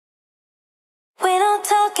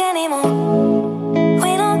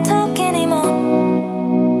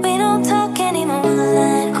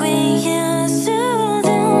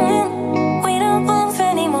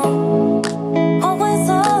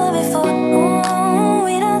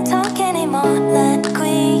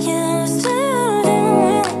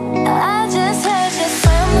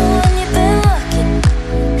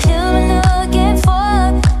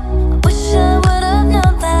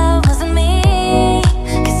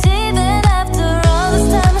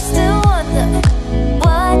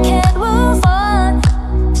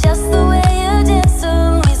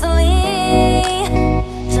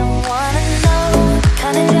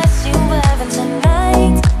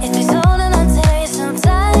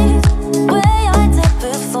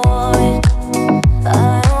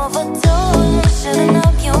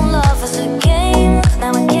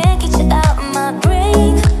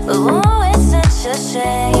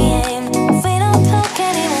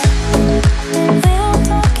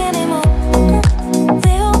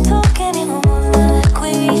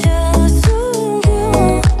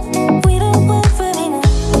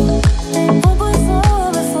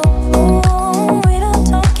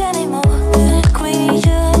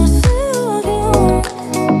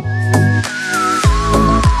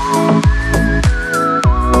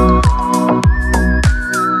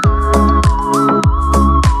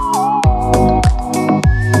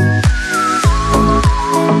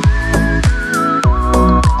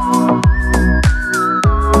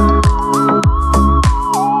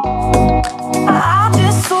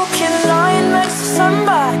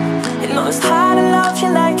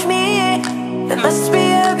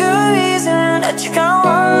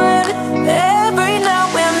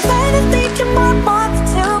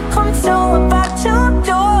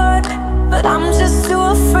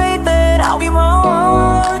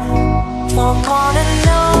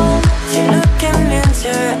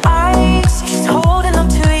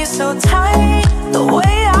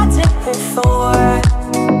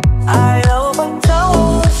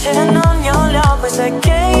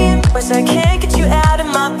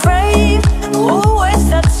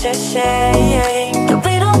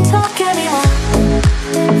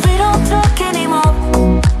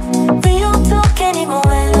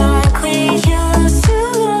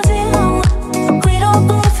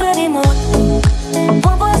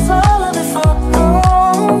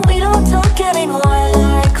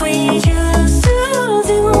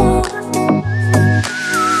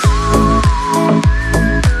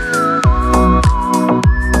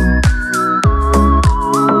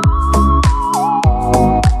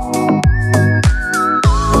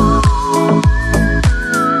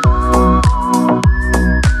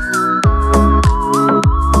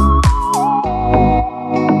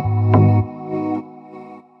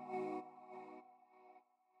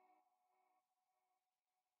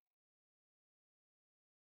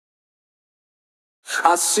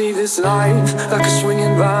I see this life like a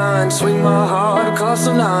swinging vine. Swing my heart across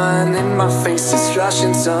the line. In my face is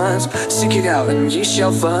flashing signs. Seek it out and ye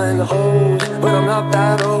shall find. Old, but I'm not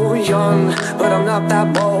that old. Young, but I'm not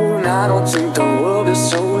that bold. I don't think the world is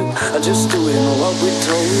sold. I'm just doing what we're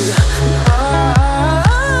told.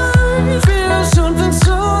 I feel something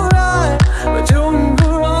so right, but doing the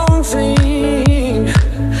wrong thing.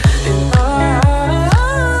 And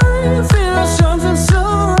I feel something so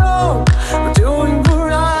wrong, but doing the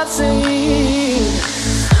right thing.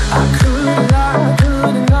 I couldn't lie,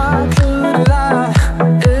 couldn't lie, couldn't lie.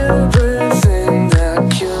 Everything that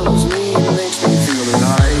kills me makes me feel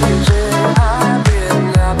alive. Yeah,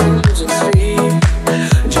 I've been losing sleep,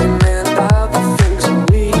 dreaming about the things that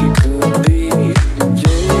we could be.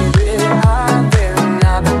 Yeah, I've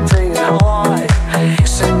been playing hard.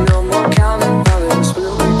 Say no more counting dollars,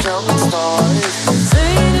 we'll be counting stars.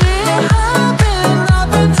 Lately, I've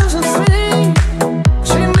been losing sleep,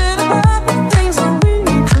 dreaming about the things that we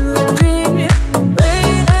could be.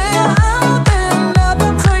 Lately, I've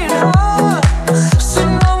been playing hard. Say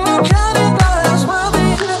no more counting dollars,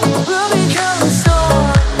 we'll be counting stars.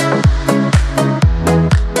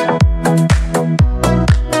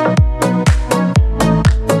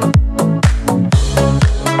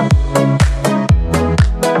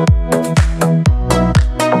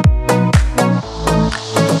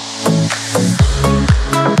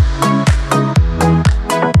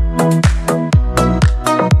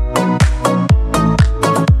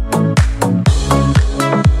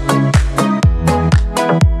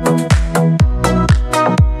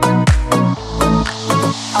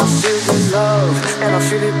 I feel the love and I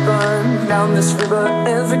feel it burn down this river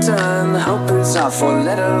every turn. Hope is our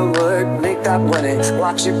four-letter word. Make that money,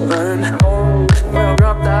 watch it burn. Old, but I'm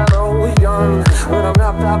not that old. Young, but I'm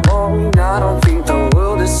not that bold. I don't think the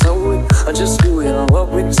world is sold. I'm just doing what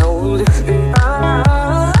we're told.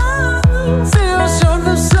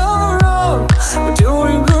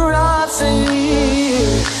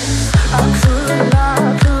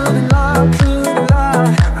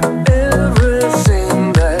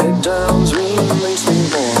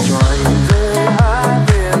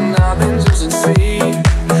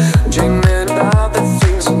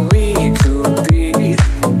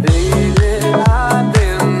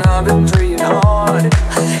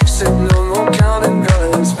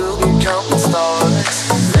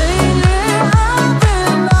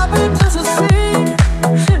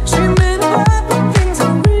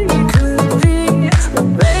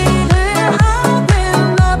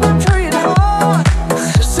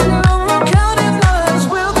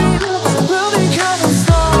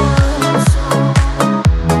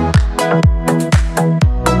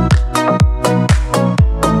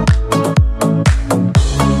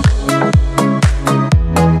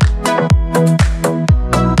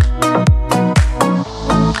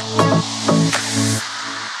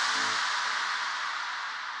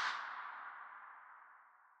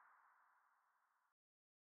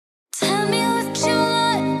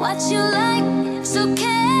 you like, it's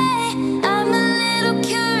okay. I'm a little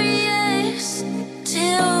curious.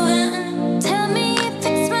 Till when? Tell me if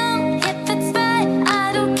it's wrong, if it's right,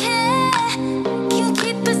 I don't care. You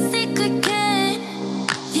keep a secret, can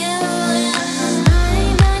you?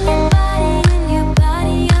 I'm on your body, in your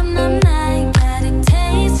body, I'm the night. Got a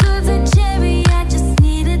taste for the cherry, I just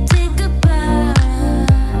need to take a bite.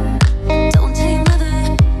 Don't tell your mother,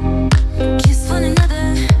 kiss one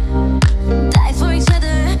another, die for each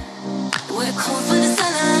other. We're cold for the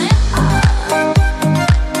sunlight.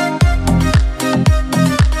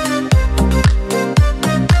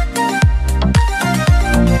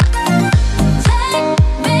 Take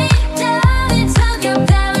me down into your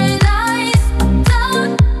paradise.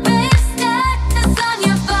 Don't be scared, 'cause on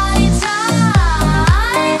your body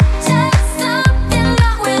tight. Take something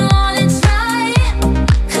that we wanna try.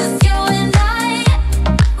 'Cause you and I,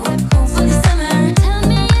 we're cold for the summer. Tell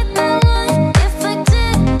me if I won, if I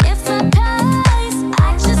did, if I passed.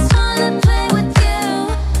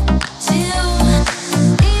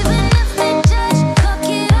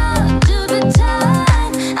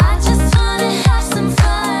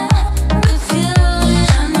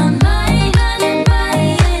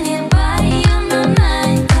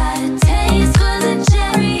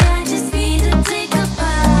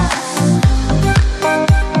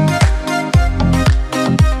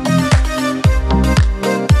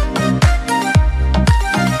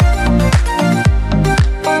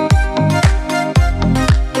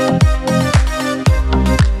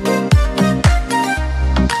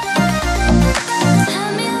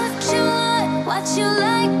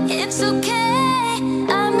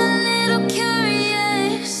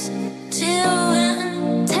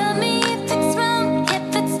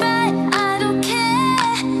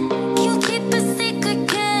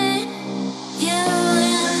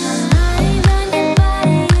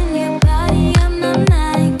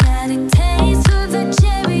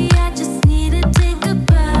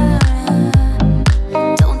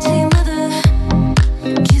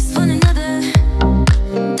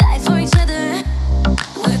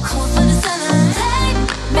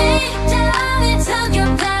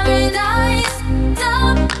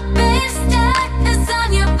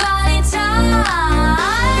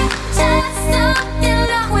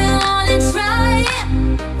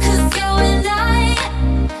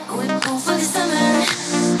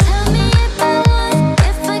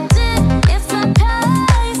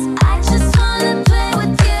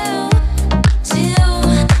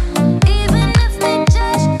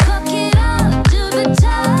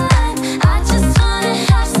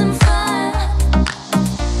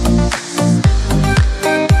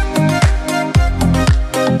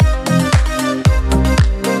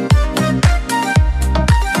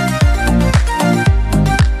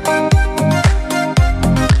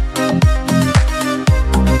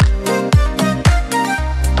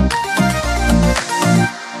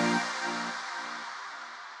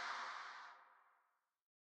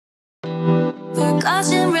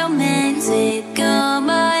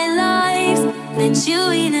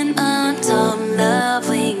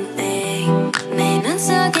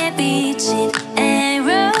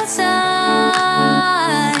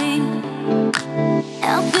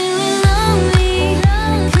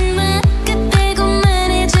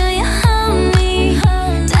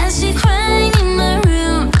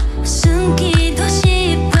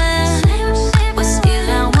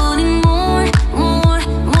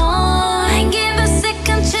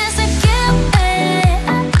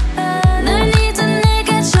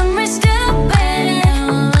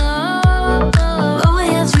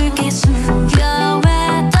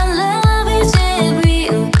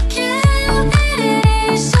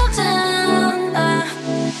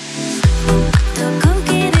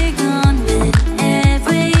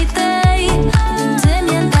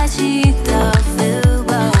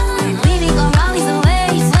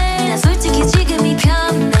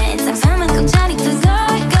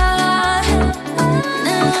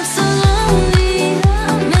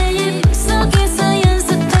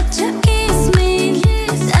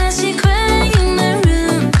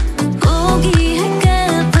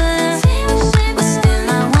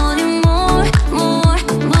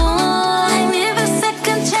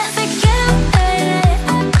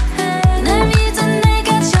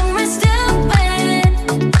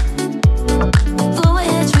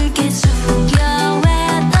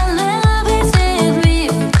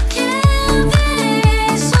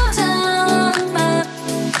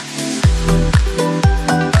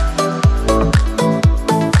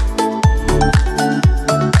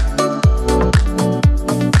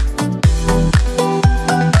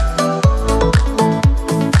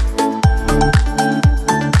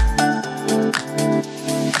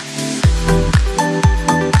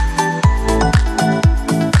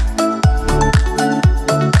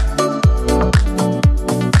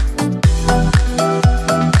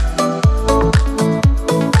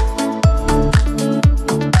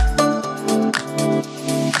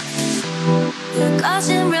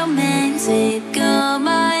 Watching romantic all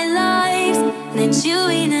my life 내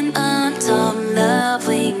주위는 autumn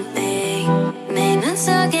loving day 내 눈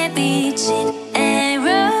속에 비친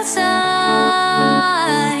arrow sign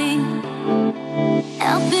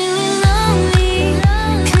I'm feeling lonely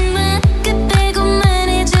그만 끝내고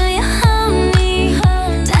말해줘야 honey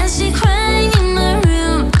다시 crying in my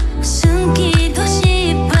room 숨기고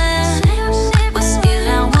싶어 But still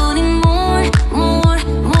I want it more, more,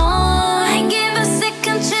 more I give a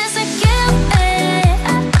second chance again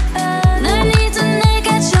널 잊은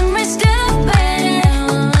내가 정말 stupid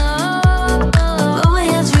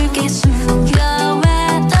보여줄게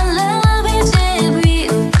숨겨왔던 love is every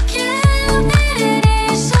You needed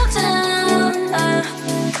it so down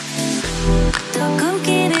또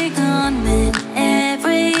꿈길을 걷는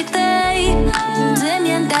everyday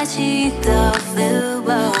되면 다시 또 flew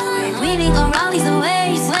away Weaving around these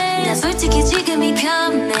ways 난 솔직히 지금이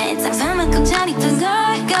편해 상상만큼 잘 있던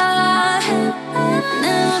걸까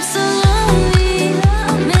나 없어 lonely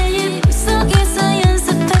매일 속에서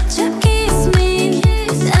연습했죠 kiss me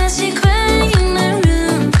다시 cry in my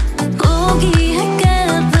room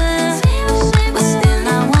포기할까봐 But still I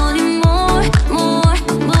want it more, more,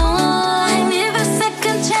 more I need a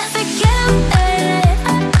second chance again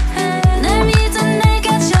널 믿은 내가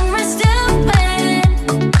정말 stupid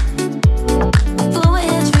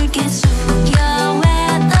보여줄게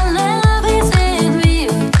숨겨왔던 love is every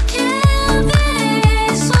You needed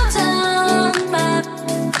it so down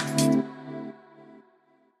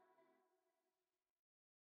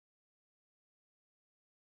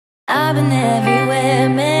I've been everywhere,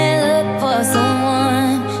 man, look for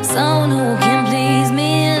someone who can please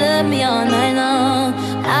me, love me all night long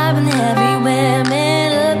I've been everywhere, man,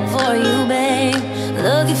 look for you, babe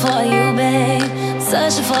Looking for you, babe,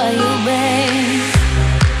 searching for you, babe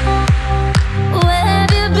Where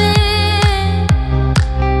have you been?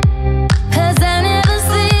 'Cause I never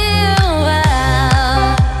see you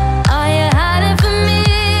out Are you hiding from me,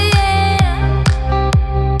 yeah?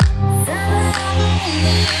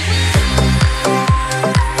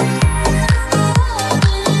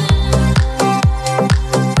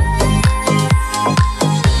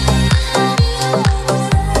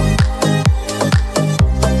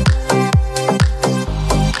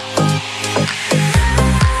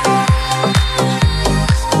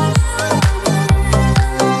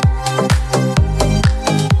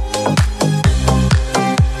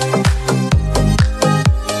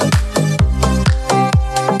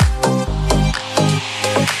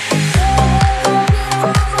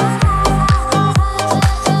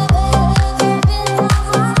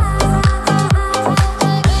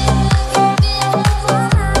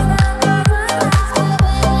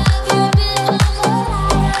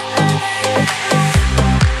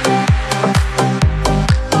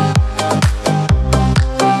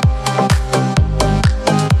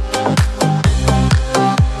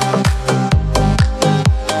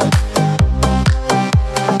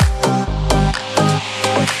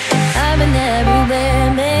 I've been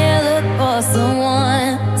everywhere, man, look for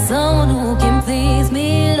someone who can please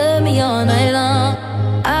me, love me all night long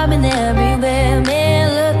I've been everywhere, man,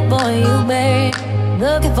 look for you, babe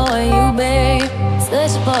Looking for you, babe,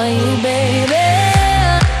 searching for you, baby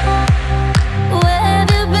Where have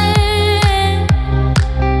you been?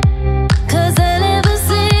 'Cause I never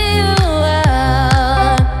see you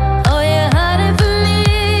out Oh, you're hiding from me,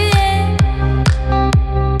 yeah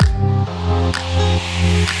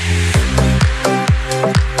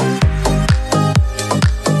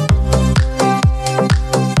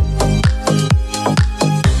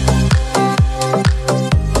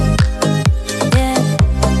Yeah,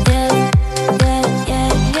 yeah, yeah,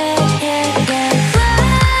 yeah, yeah, yeah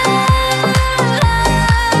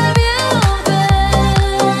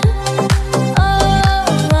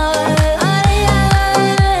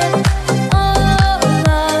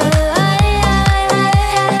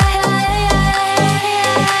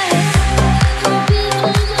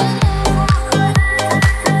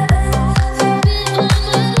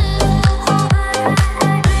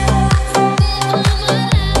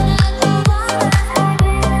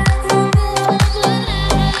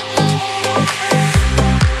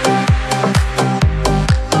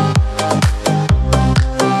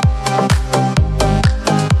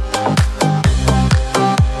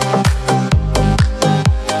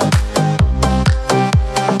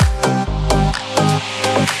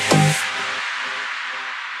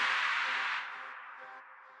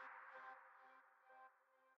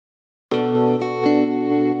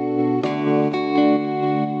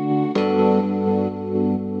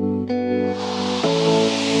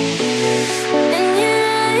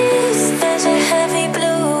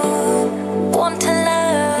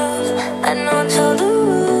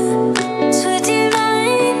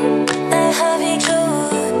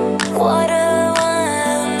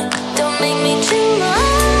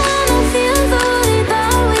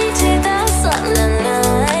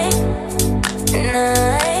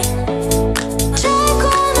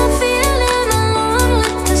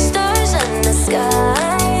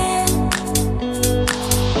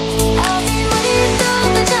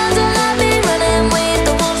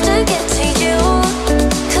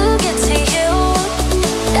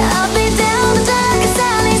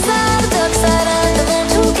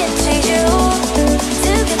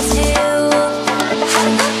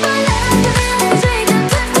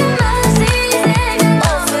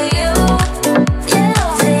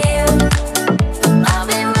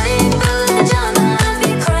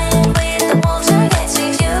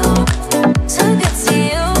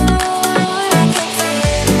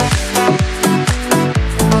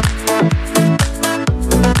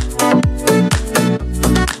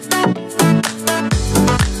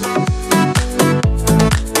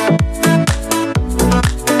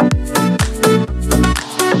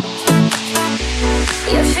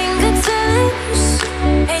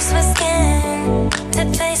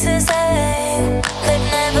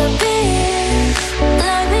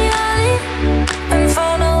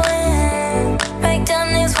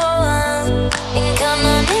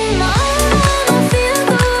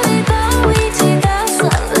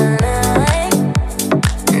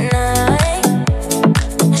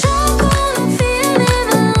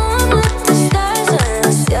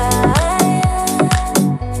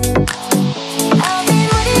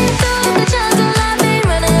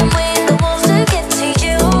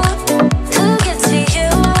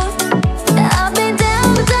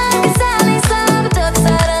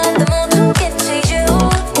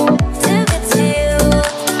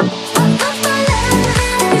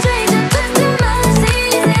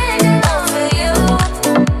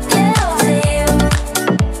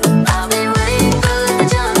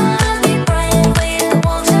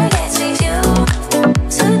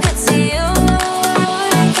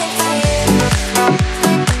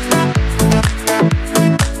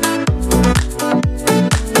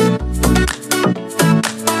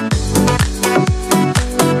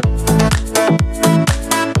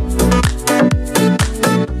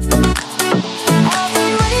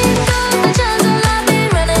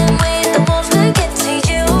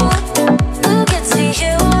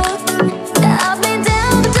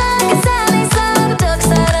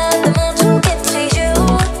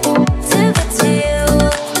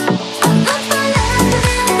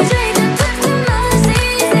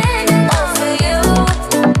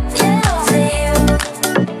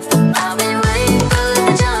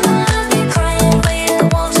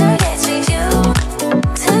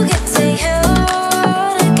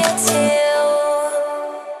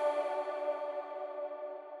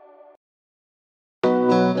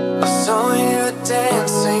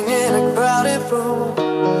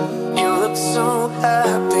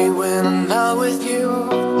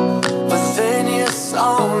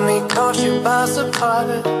only caught you by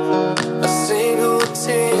surprise. A single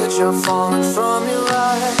teardrop falling from your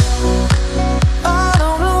eye. I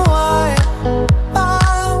don't know why I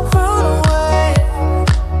run away.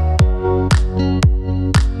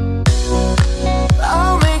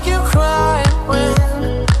 I'll make you cry when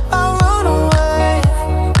I run away.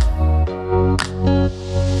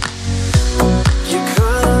 You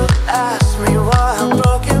could have asked me why I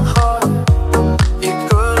broke your heart. You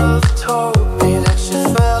could have told me that you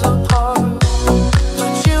fell apart.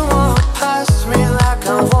 But you walked past me like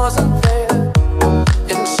I wasn't there,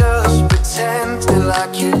 and just pretended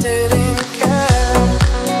like you didn't care.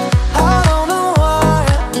 I don't know why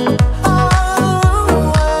I run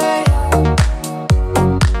away.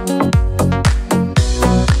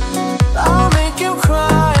 I'll make you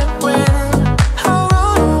cry when I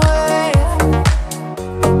run away.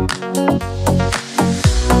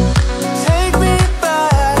 Take me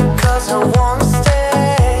back, 'cause I wanna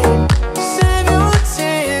stay. Save your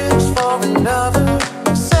tears for another.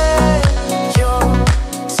 Save your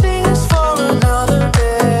tears for another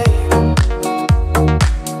day.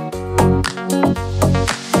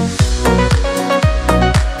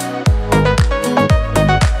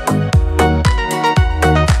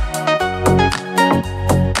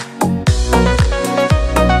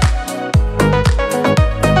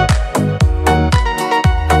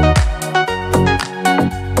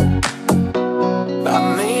 I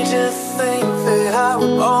made you think that I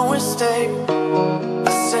would always stay.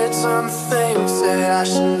 I said some things that I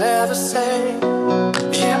should never say.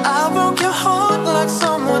 Yeah, I broke your heart like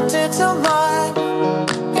someone did to mine,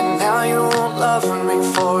 and now you won't love me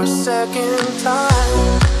for a second time.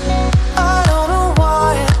 I don't know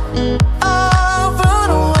why I run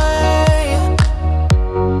away.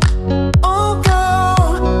 Oh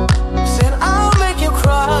girl, said I'll make you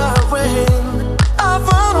cry when I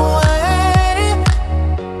run away.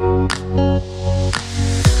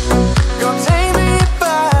 Go take me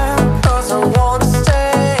back, 'cause I wanna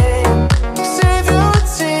stay. Save your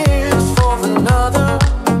tears for another.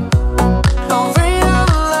 I'll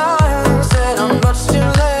realize that I'm much too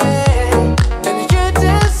late, and you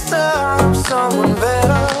deserve someone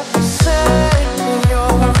better. Save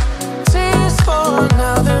your tears for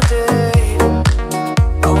another day.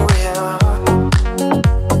 Oh yeah.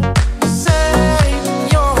 Save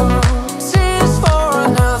your tears for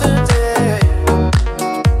another day.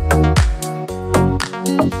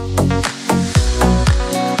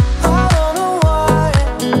 I don't know why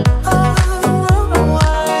I run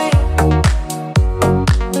away.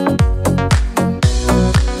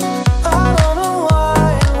 I don't know why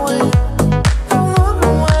when I run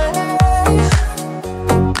away.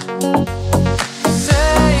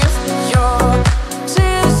 Save your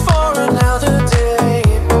tears for another day.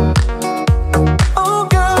 Oh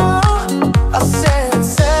girl, I said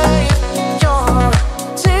save your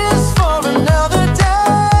tears for another day.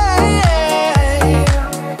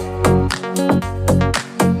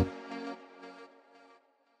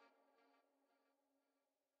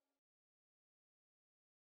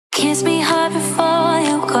 Kiss me hard before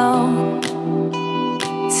you go.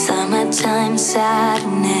 Summertime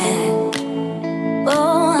sadness.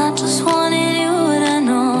 Oh, I just wanted you to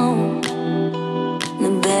know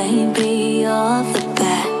the baby of the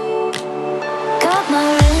back. Got my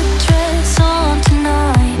red dress on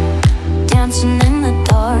tonight, dancing in the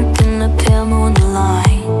dark in the pale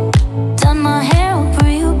moonlight. Done my hair over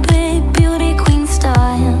you, big beauty queen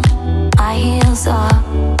style. Eye heels up,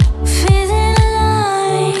 feeling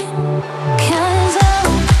alive. 'Cause oh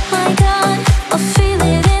my God, I feel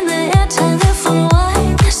it in the air, tell it for why.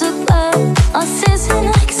 There's a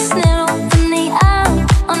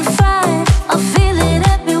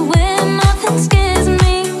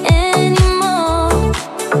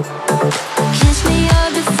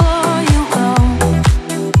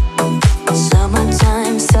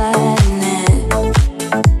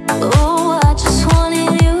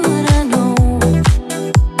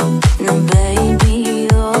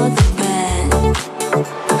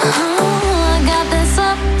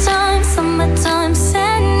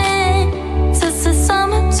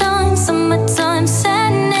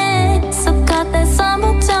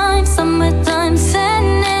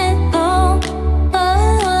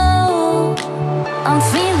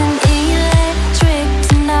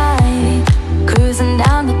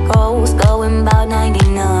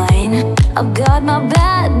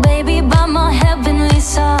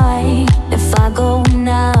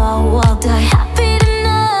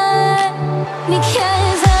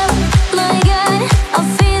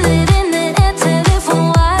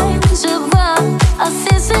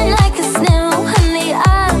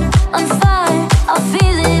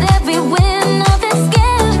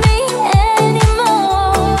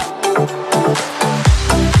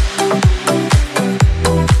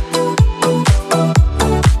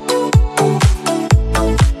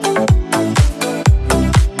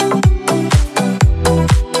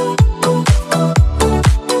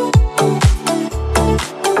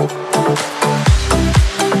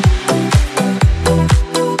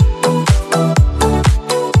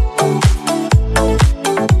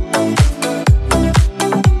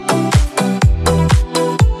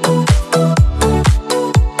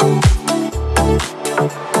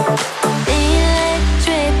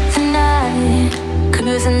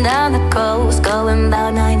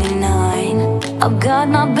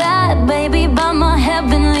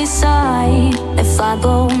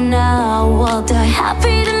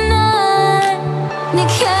happy tonight.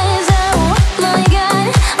 Because oh my God,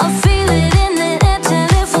 I feel it in the air,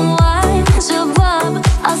 telephone lines above.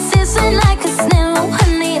 I feel it like a snail,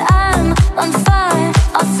 honey, I'm on fire.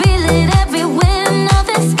 I feel it everywhere,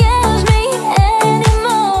 nothing scares me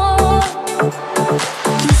anymore.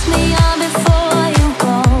 Kiss me on before you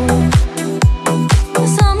go.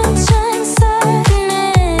 Summertime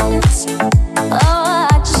sadness. Oh,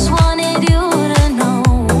 I just wanted you to know.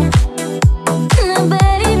 Now,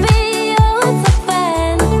 baby, you're the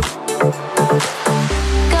best.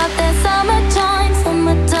 Got that summertime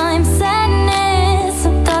sadness. I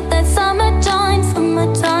got that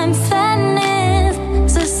summertime sadness.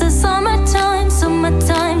 It's the summertime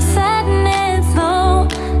sadness. Oh,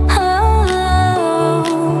 oh.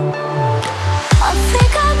 I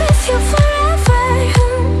think I'll miss you forever.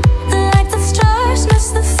 Like the stars miss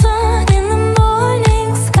the sun in the morning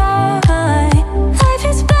sky. Life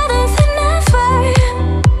is better than ever.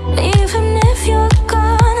 Even if you're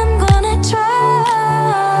gone, I'm gonna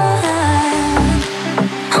try.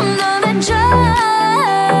 I'm gonna try.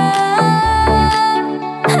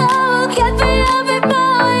 I will get me up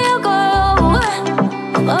before you go.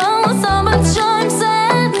 Oh, summertime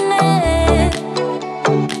sadness.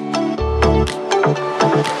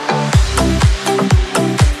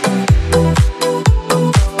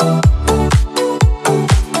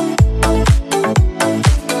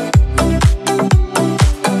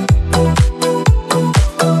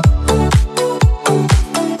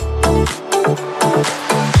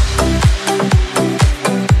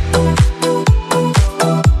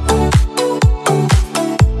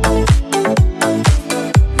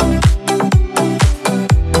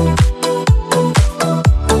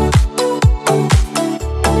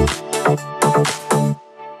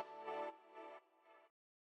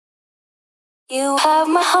 You have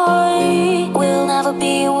my heart, we'll never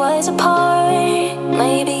be worlds apart.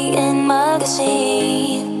 Maybe in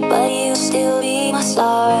magazine, but you still be my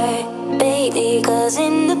star, baby. 'Cause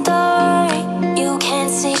in the dark, you can't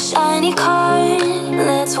see shiny cars.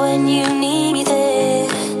 That's when you need me there.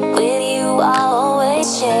 With you, I'll always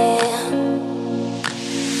share.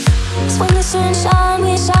 It's when the sun shines,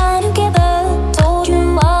 we shine together. Told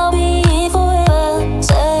you I'll be here forever.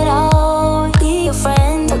 Said I'll be your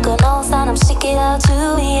friend. Took an oath and I'm sticking out to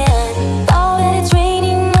the end. Know that it's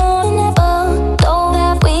raining more than ever. Know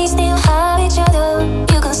that we still have each other.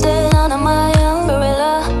 You can stand under my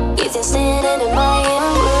umbrella. You can stand under my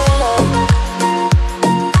umbrella.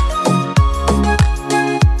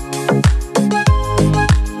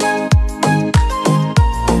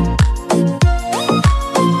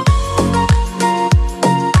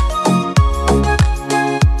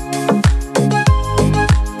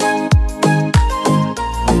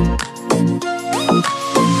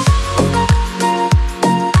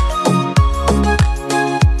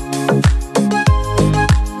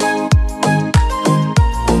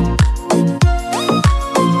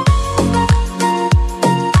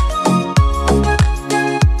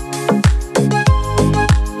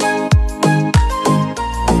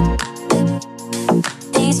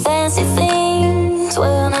 These fancy things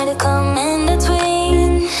will never come in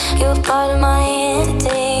between. You're part of my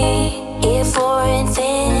entity, here for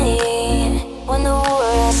infinity. When the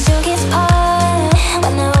world has took its part,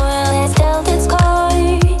 when the world has dealt its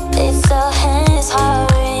card, it's a hand is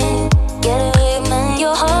hard. Get a rhythm in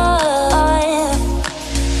your heart.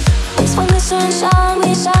 It's when the sun shines,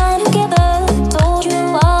 we shine together. Told you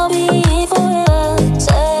I'll be here forever.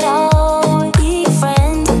 Said I'll be your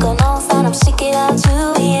friend. Took an oath and I'm sticking out to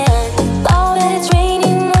the end. Know that it's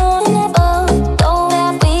raining more than ever. Know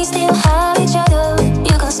that we still have each other.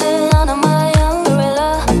 You can stand under my umbrella.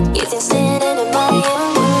 You can stand under my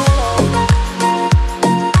umbrella.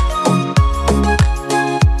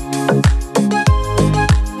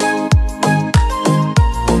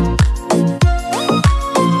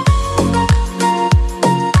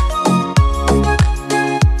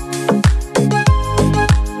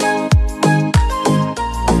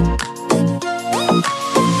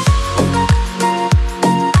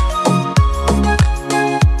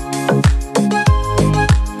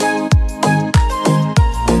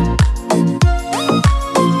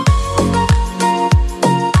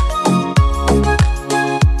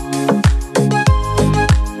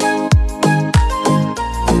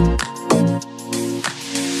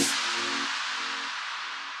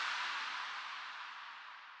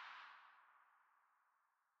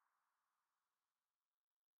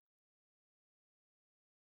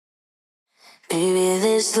 Baby,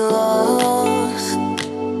 this love,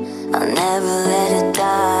 I'll never let it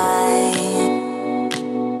die.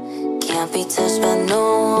 Can't be touched by no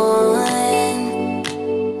one.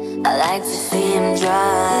 I like to feel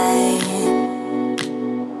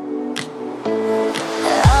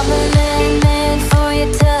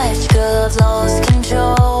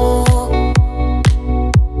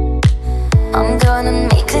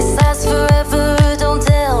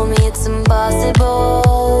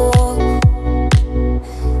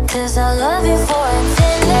I love you for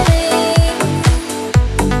infinity.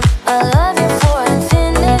 I love you for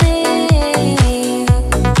infinity.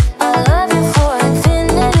 I love you for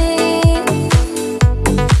infinity.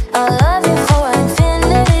 I love you for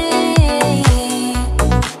infinity.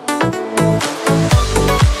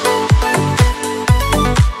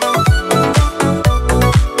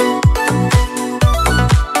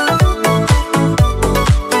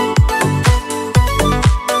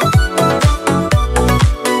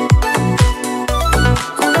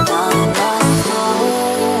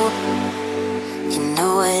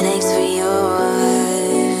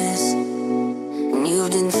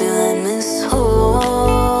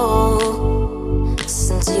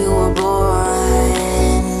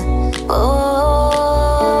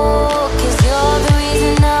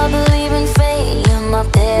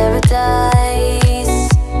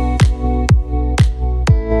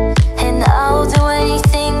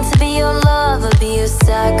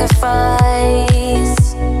 Sacrifice,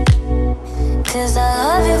 'cause I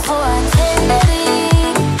love you for infinity.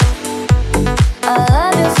 I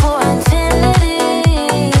love you for infinity.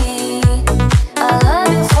 I love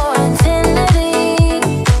you for infinity.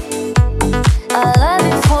 I love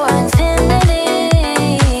you for infinity.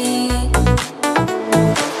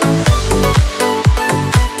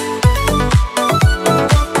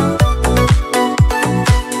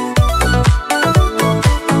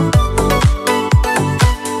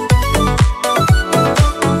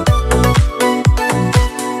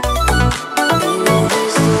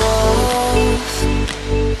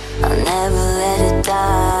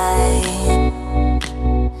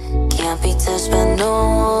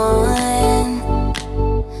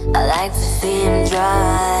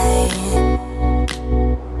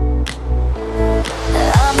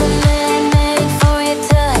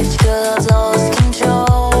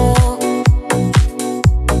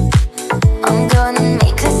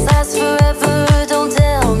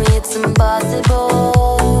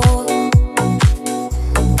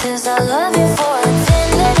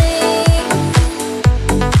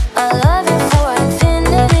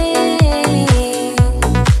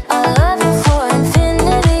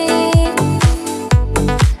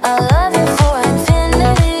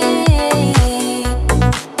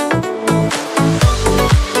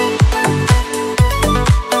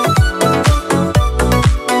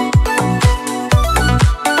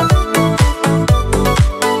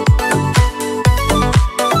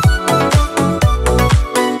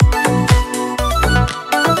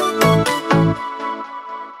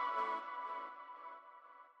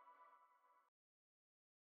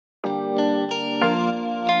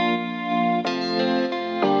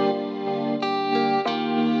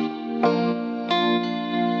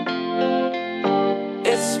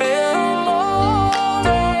 It's been a long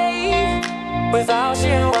day without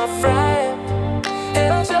you, my friend,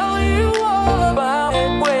 and I'll tell you all about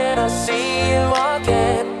it when I see you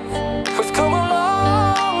again. We've come a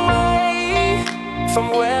long way from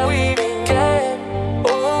where we began.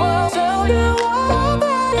 Oh, I'll tell you all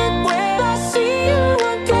about it when I see you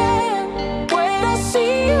again. When I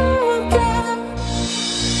see you again.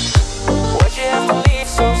 Why'd you have to leave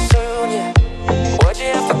so soon? Yeah. Why'd you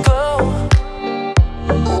have to go?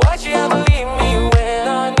 Why'd you ever leave me when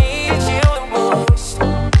I needed you the most?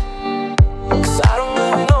 'Cause I don't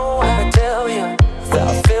really know how to tell you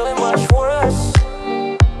without feeling much worse.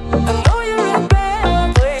 I know you're in a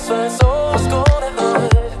bad place, but it's always gonna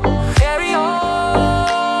hurt.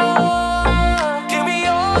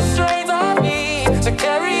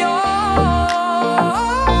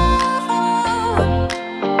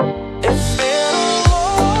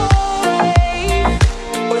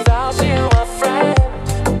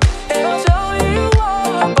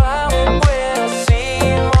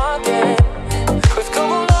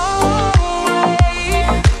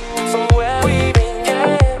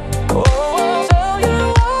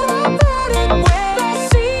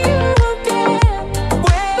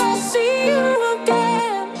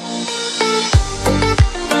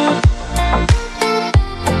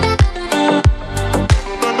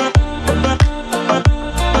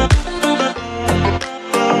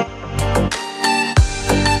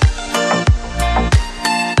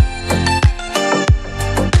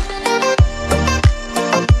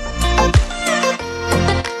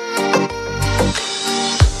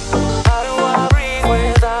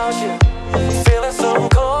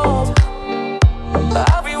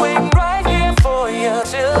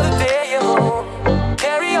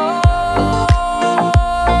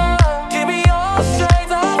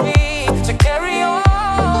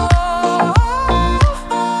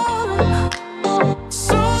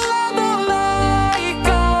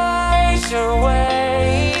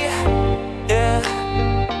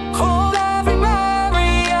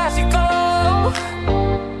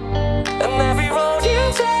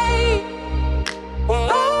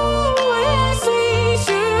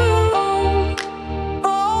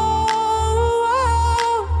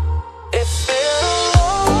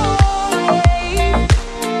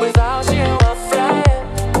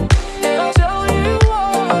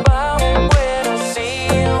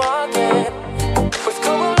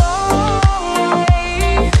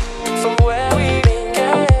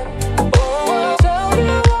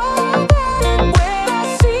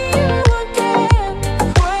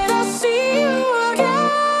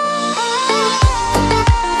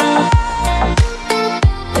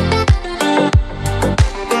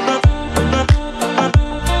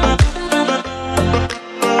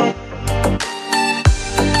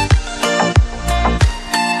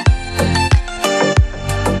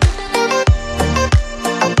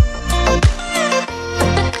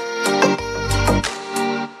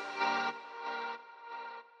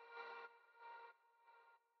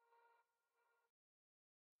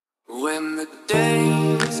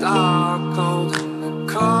 days are cold and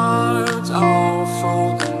the cards all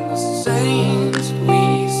fold, and the saints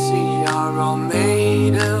we see are all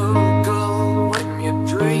made of gold. When your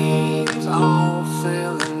dreams all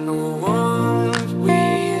fail and the ones we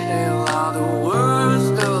hail are the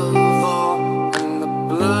worst of all, and the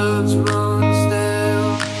bloods run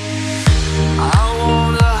stale. I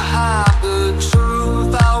wanna hide the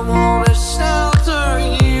truth, I wanna shelter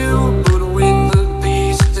you, but with the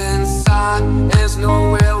beast inside, there's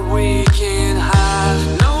nowhere we can hide.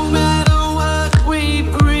 No matter what we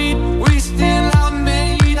breed, we still are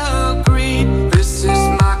made of greed. This is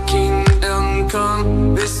my kingdom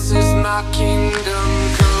come, this is my kingdom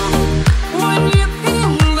come. When you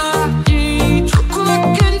feel the heat,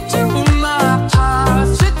 look into my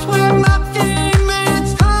eyes. It's where my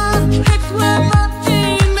demons hide, it's where my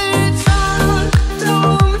demons hide.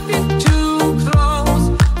 Don't get too close,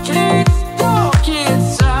 can't walk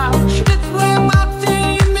inside. It's where my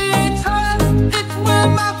demons hide, it's where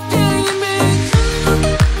my demons hide.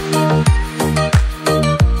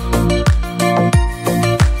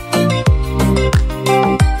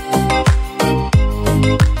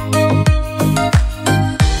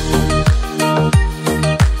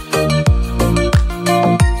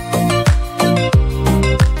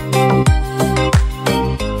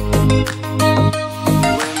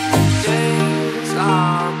 Days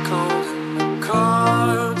are cold and the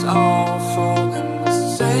cards all fold, and the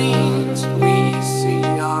saints we see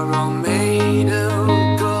are all made of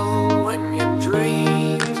gold. When your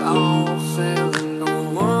dreams all fail and the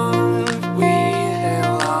ones we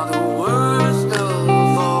hail are the worst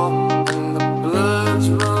of all, and the bloods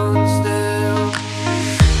run stale.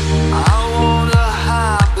 I wanna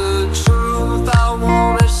hide the truth, I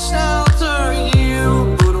wanna shelter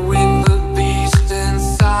you, but with the beast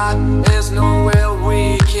inside, there's nowhere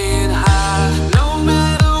we can hide. No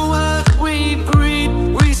matter what we breed,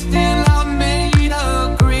 we still are made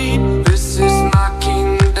of greed. This is my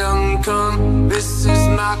kingdom come, this is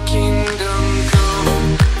my kingdom come.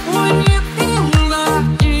 When you feel the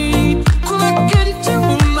heat, look into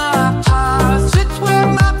my eyes. It's where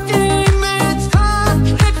my demons hide,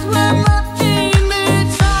 it's where my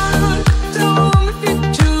demons hide. Don't get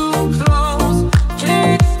too close,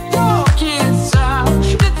 can't walk inside.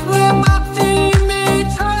 It's where my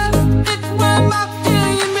demons hide, it's where my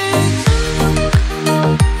demons hide.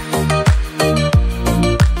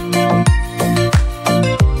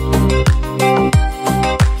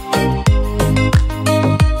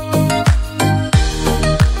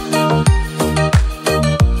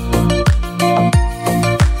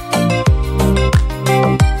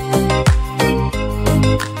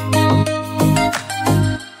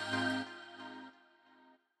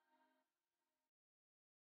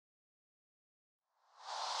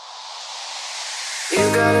 You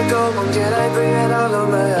gotta go and get angry at all of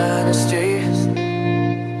my honesty.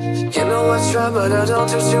 You know what's right, but I don't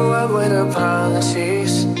trust your word with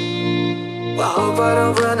apologies. Well, I hope I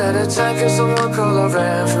don't run out of time, can someone call a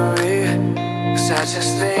referee? 'Cause I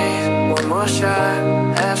just need one more shot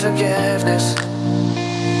at forgiveness.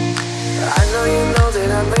 I know you know that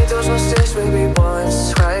I made those mistakes maybe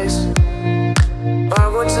once, twice, or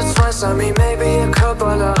once or twice, I mean maybe a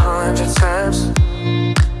couple of 100 times.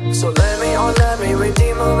 So let me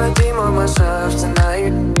redeem on myself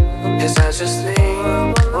tonight. 'Cause I just need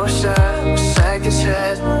one more shot, second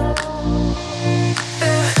chance.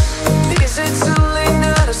 Is it too late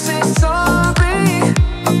now to say sorry?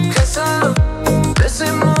 'Cause I'm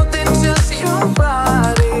missing more than just your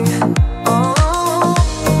body. Oh,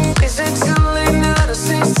 is it too late now to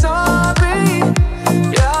say sorry?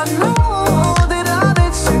 Yeah, I know that I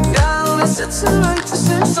let you down. Is it too late to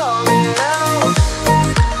say sorry now?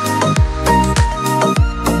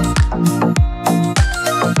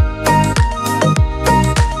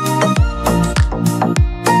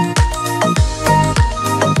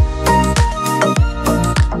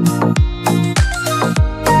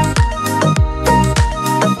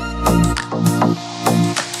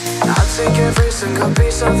 Every single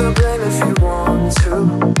piece of the blame if you want to.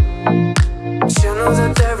 But you know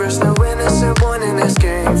that there is no innocent one in this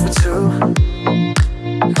game for two.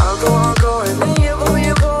 I'll go, and then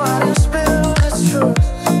you go out and spill the truth.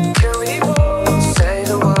 Can we both say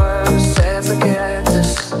the words, say forget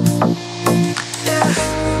this?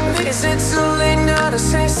 Yeah, is it too late now to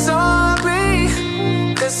say sorry?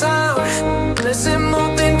 'Cause I'm missing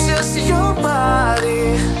more than just your body.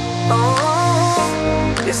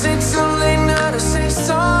 Oh, is it too late now to say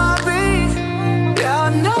sorry? Yeah, I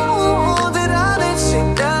know that I let you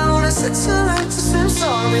down. Is it too late to say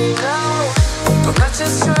sorry now? I'm not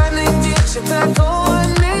just trying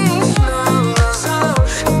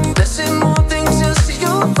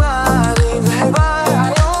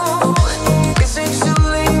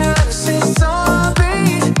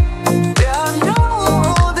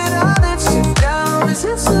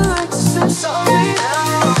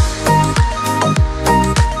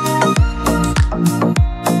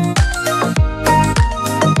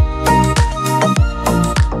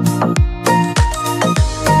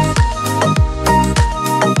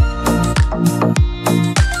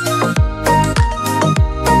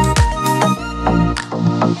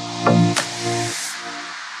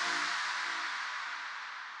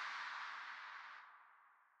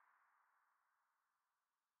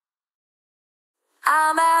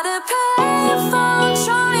I'm at a payphone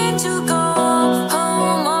trying to go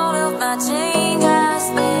home. All of my change I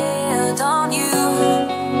spent on you.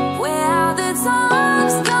 Where are the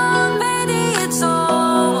times gone? Maybe it's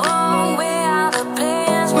all wrong. Where are the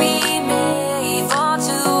plans we made for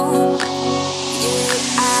two?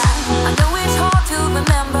 Yeah, I know it's hard to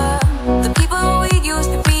remember the people we used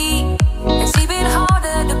to be. It's even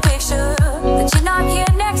harder to picture that you're not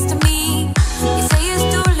here next to me. You say it's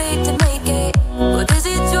too late to make it, but is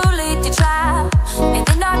it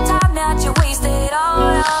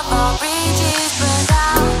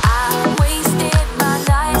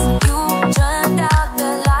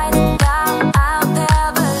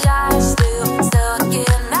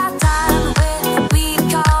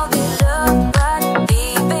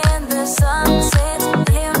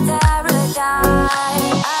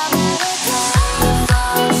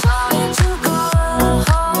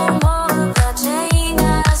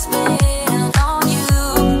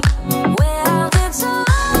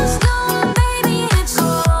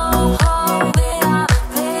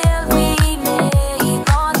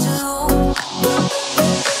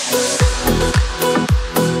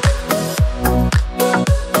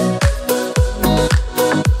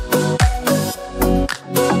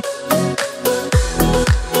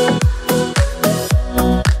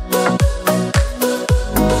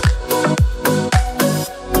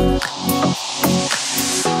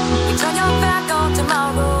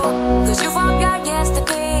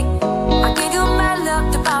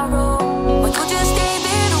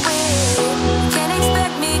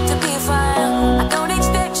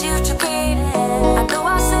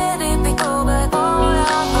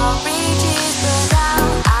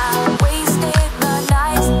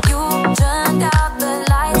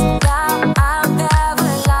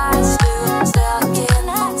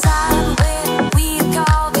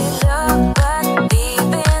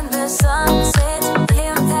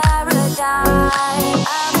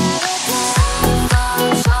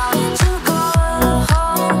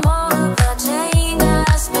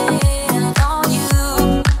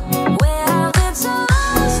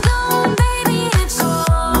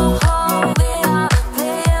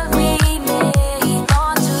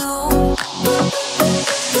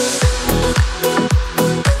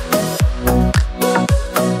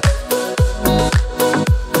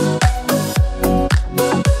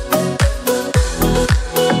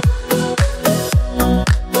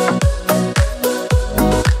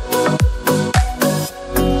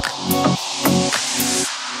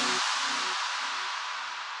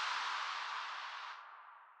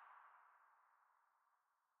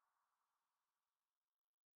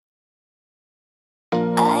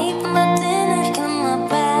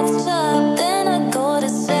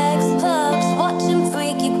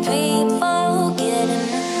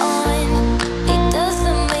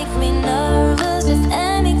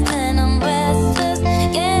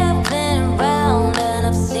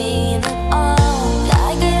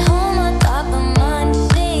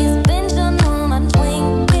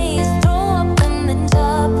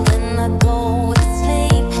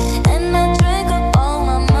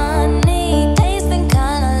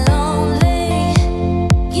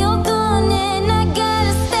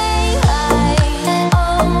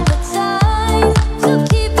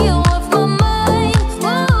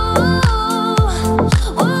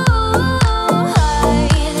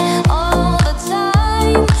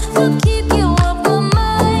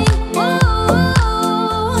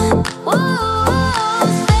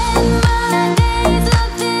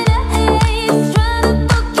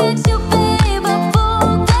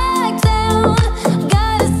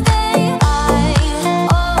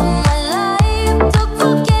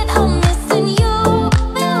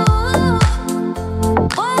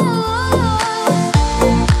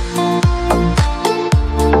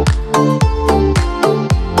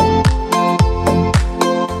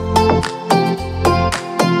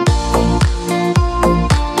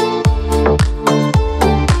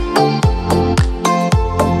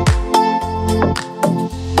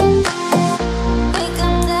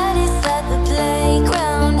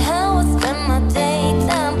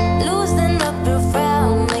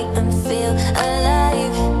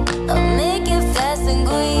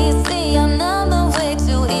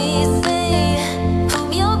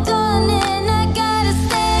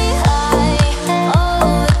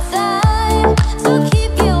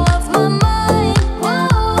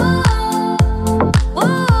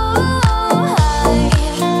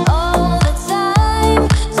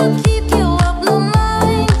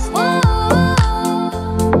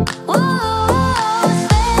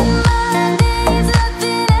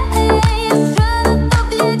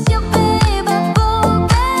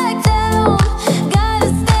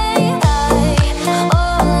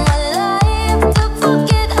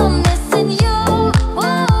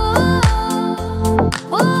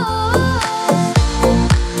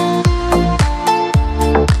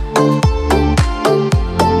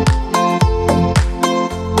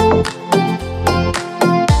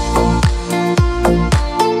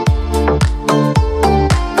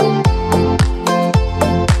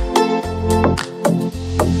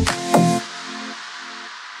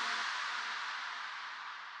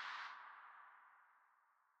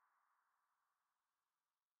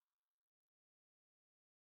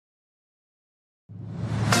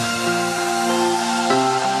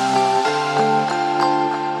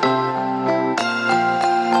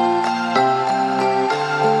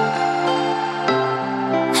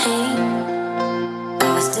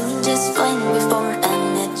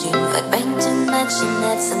mention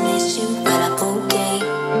that's an issue, but I'm okay.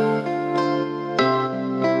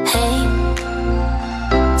 Hey,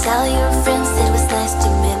 tell your friends it was nice to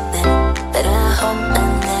meet them, but I hope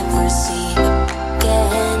I'll never see you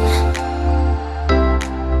again.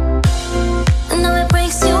 I know it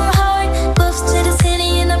breaks your heart, moves to the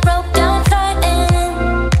city in a broke down car,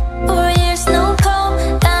 and 4 years no call.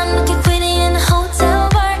 I'm looking pretty in a hotel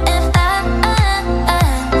bar, and I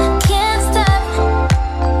can't stop.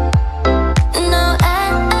 No, I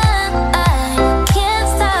can't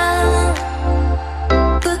stop.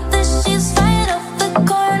 Put the sheets right off the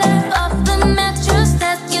corner of the mattress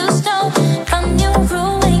that you stole from your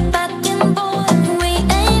room way back in Bowling. We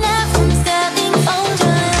ain't ever starting over.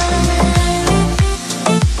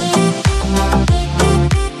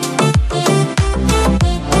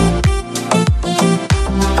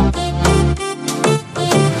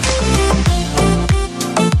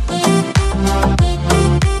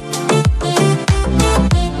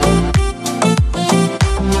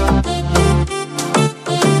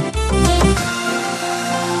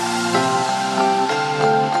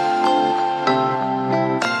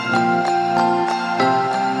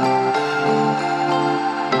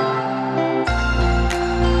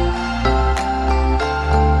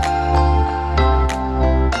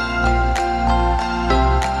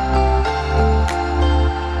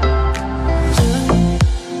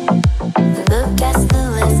 Look as the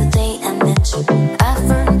last day I met you. I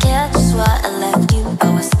forget just why I left you. I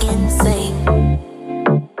was insane.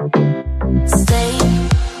 Stay,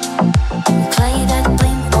 play that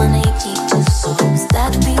Blink-182 songs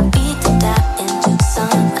that we beat that into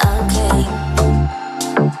song. Okay.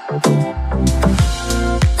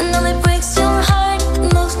 I know it breaks your heart.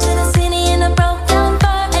 Moves to the city in a broke down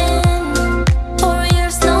bar, and 4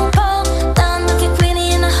 years no call. I'm looking pretty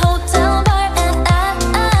in a hotel bar, and I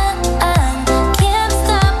can't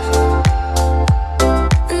stop.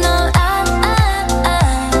 No, I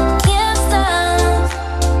can't stop.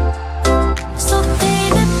 So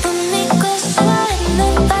baby, put me closer in the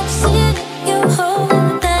backseat. You hope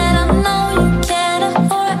that I know you can't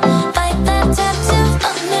afford. Like that tattoo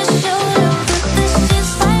on your shoulder. Put the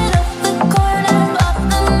sheets right off the corner of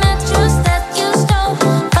the mattress that you stole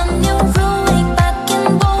from your room way back in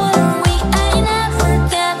Bowling. We ain't ever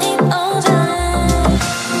getting older.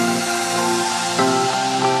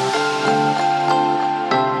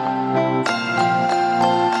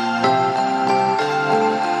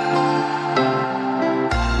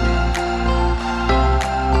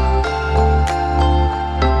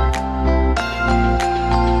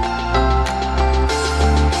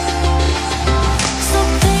 So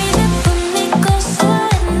baby, put me closer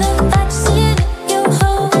in the backseat. You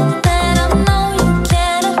hope that I know you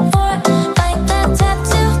can't afford. Like that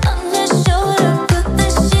tattoo on your shoulder. Put the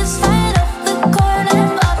sheets right off the corner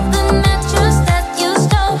of the mattress that you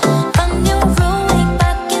stole from your room way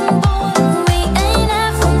back in Bowling. We ain't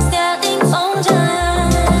ever getting older.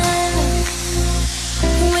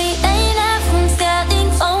 We ain't ever getting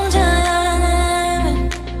older.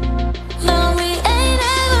 No, we ain't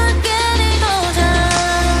ever getting older.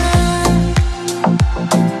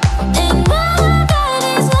 Ain't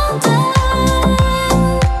nobody's older.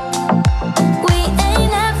 We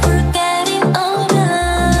ain't ever getting older.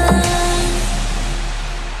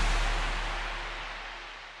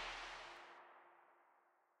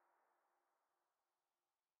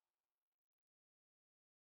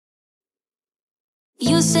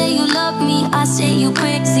 You say you love me, I say you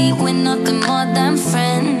crazy. We're nothing more than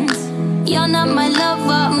friends. You're not my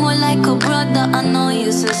lover, more like a brother. I know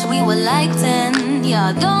you since we were like 10.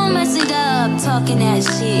 Yeah, don't mess it up, talking that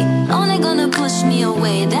shit. Only gonna push me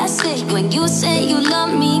away, that's it. When you say you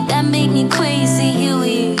love me, that make me crazy. Here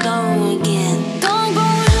we go again. Don't go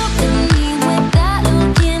look at me with that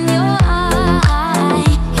look in your eye.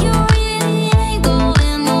 You really ain't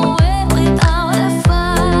going nowhere without a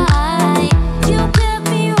fight. You give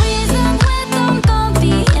me reason when I'm gonna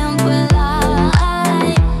be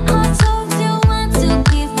impolite. I told you when to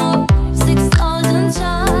give up 6,000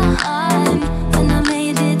 times. When I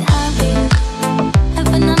made it happy, and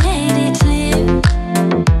when I made it clear,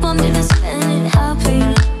 want me to spend it happy.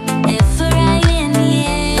 If right in the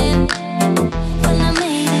end, when I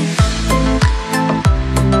made it.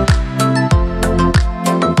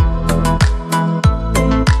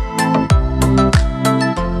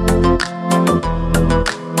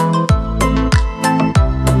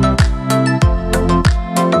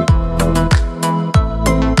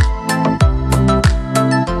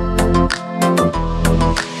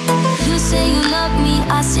 You say you love me,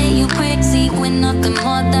 I say you crazy. We're nothing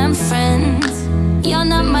more than friends. You're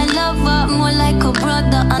not my lover, more like a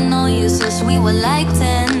brother. I know you since we were like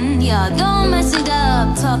 10. Yeah, don't mess it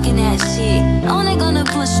up, talking that shit. Only gonna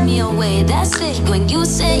push me away, that's it. When you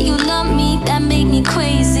say you love me, that made me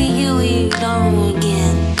crazy. Here we go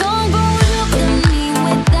again. Don't go look at me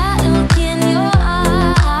with that look in your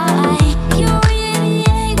eye. You really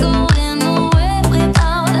ain't going nowhere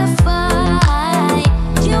without a fight.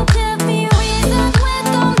 You give me reason when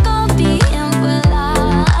don't go being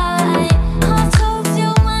polite. I told you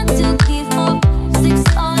what to keep for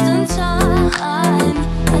 6,000 times,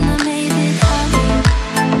 and I made it happen.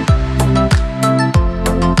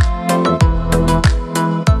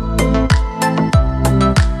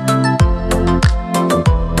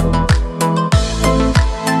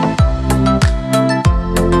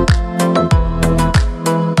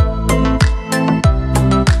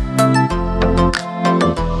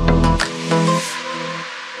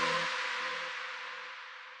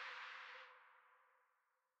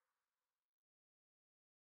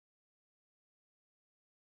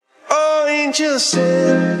 Oh, angels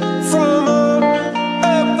sent from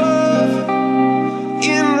above.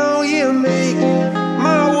 You know you make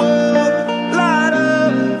my world light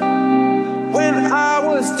up. When I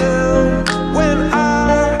was down, when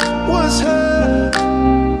I was hurt,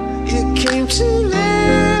 you came to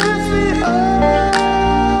lift me up.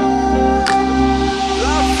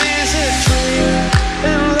 Life is a dream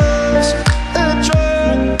and love's a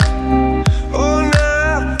drug. Oh,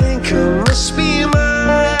 now I think I must be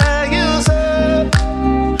miles up.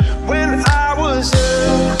 When I was a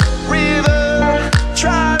river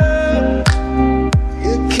dried up,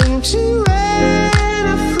 you came to rain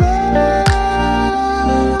and flood.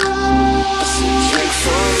 I said, drink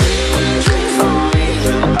for me,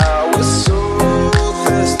 when I was so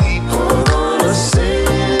thirsty. Pour on a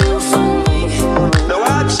symphony. No, I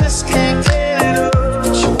just can't get enough.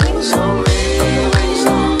 Put your wings on me,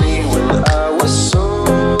 when I was so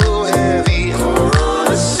heavy. Pour on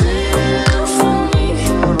a symphony.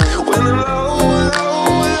 When I'm low,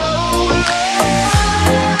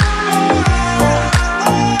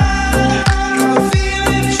 I'm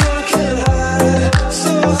feeling drunk and high,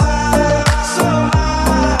 so high, so high.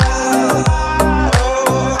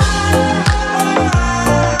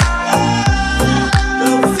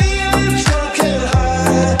 I'm feeling drunk and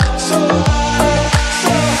high, so high,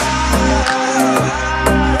 so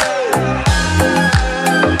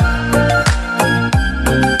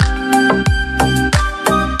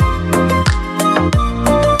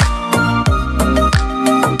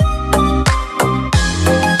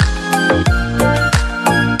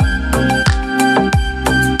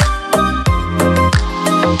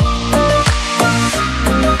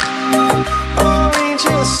Oh,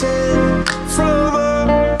 angels sent from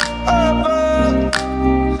above.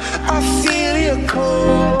 I feel your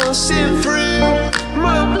coursing through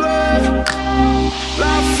my blood.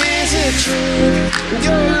 Life is a dream,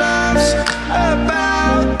 your love's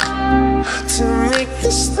about to make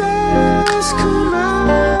the stars come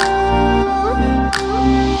out.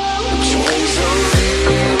 Put your wings on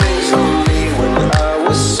me, when I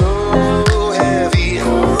was so heavy.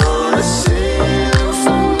 Pour on a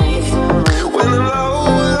symphony. When I'm low,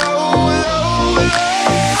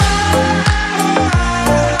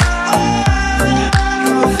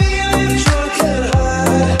 I'm feeling drunk and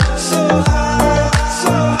high, so high,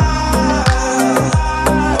 so high.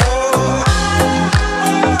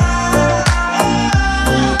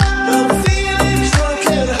 I'm feeling drunk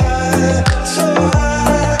and high, so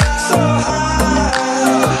high, so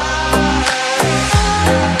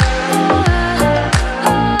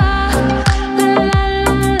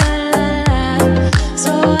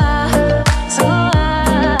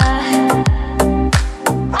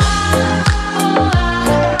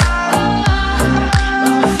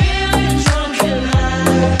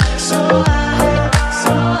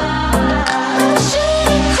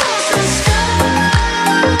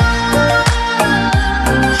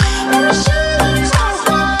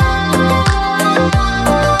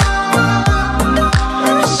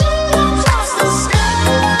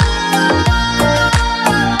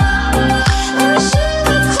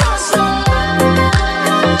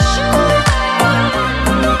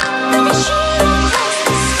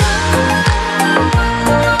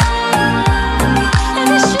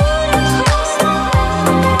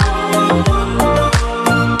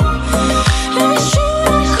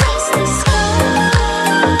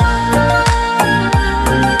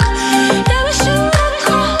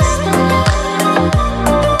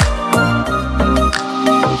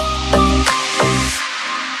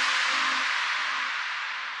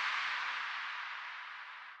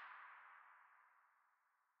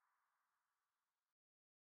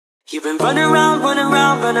You've been running around,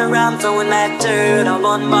 throwing that dirt all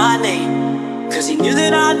on my name. Cause he knew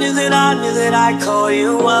that I knew that I knew that I'd call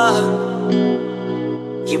you up.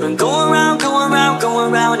 You've been going round, going round,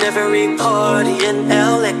 going round every party in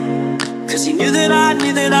LA. Cause he knew that I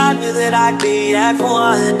knew that I knew that I'd be at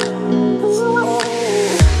one.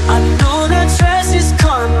 I know that stress is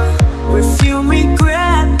karma with you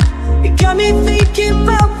regret. It got me thinking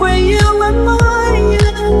about where you were mine.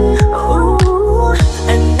 Oh,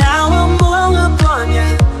 and now I'm all upon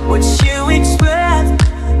you. What you expect?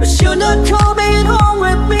 But you're not coming home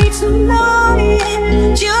with me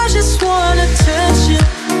tonight. You just want attention.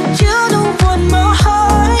 You don't want my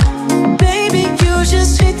heart. Baby, you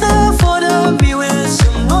just hit the thought of me with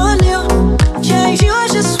someone new. Yeah, you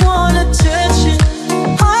just want attention.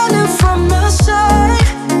 Hiding from the side.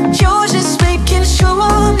 You're just making sure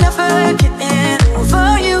I'm never getting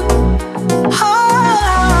over you.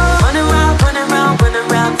 Oh, running around, running around, running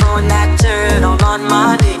around, throwing that dirt all on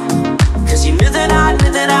my knee. Cause you knew that I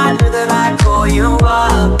knew that I knew that I'd call you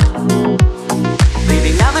up.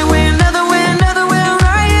 Baby, now that we're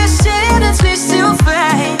right here standing face to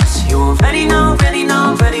face, you already know, already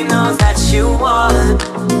know, already know that you want.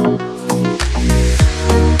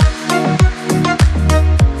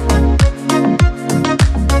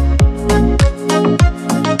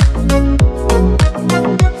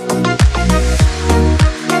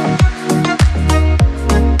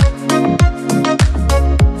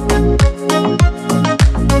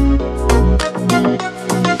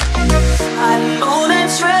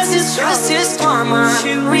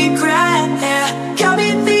 You regret, yeah. Got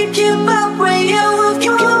me thinking about where you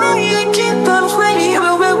were. Got me thinking about where you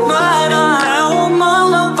were mine. Now I'm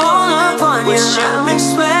all upon you. You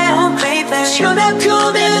expect, baby, you're not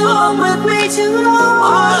coming home with me too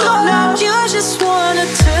long. Now you just want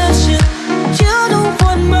attention. You don't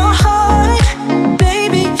want my heart.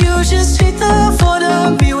 Baby, you just hate the thought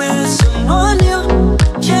of me with someone new.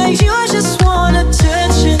 Yeah, you just want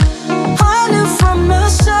attention. Hiding from the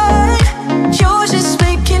side. You're just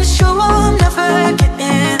making sure I'm never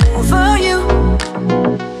getting over you.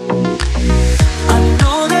 I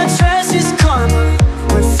know that stress is karma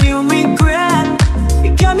with you regret.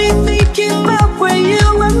 It got me thinking about where you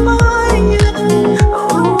were mine.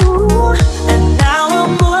 Oh, and now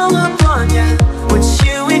I'm all upon you. What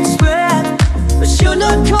you expect? But you're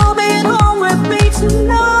not coming home with me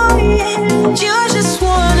tonight. You just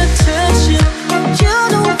want attention. You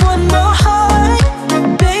don't want my heart.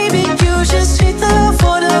 Baby, you just hate the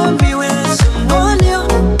thought of me with someone new.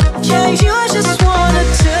 Yeah, you just want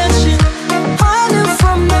attention. Hiding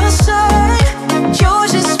from the side. You're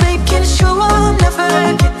just making sure I'm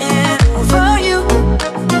never getting over you.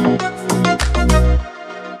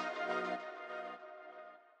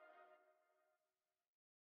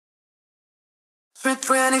 For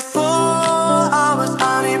 24 hours, I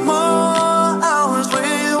need more hours with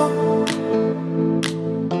you.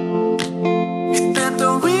 We spent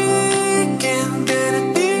the weekend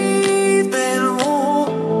getting even more.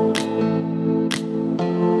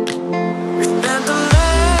 We spent the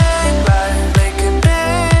late night making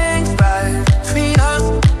things right between us.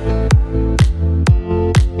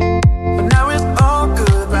 But now it's all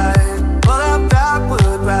good, right? All that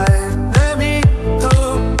backward, right? Let me go.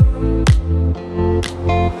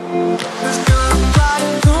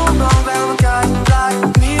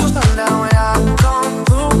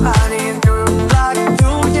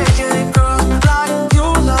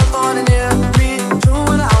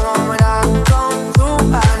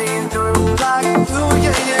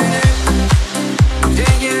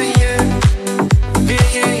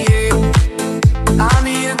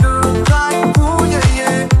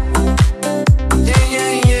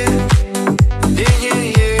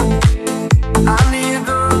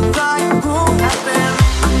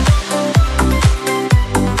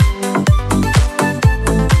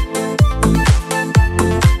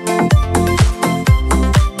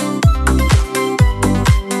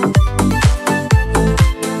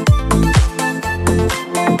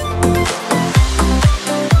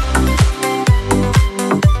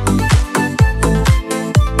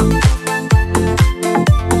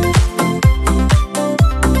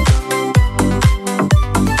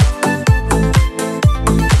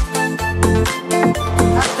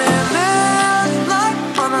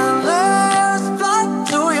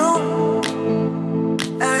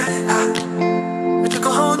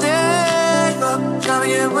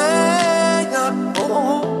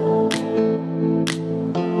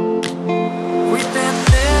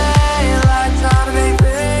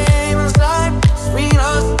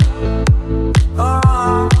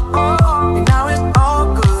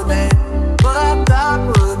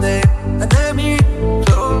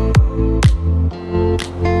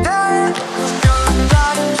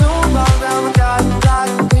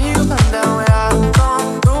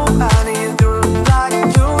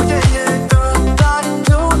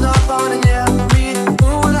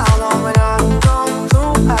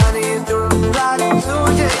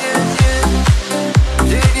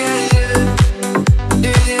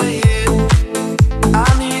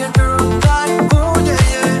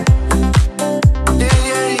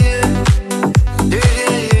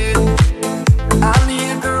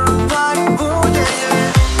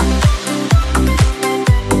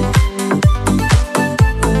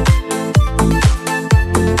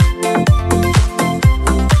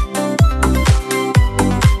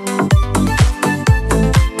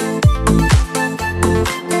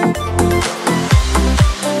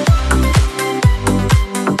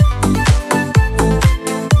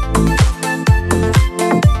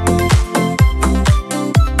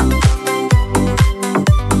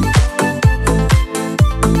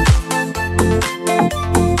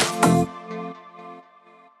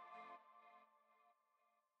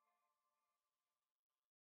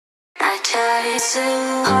 Try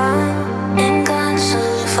too hard and gone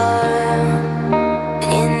too far.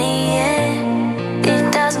 In the end,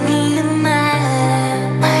 it doesn't really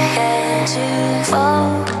matter. I had to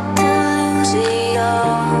fall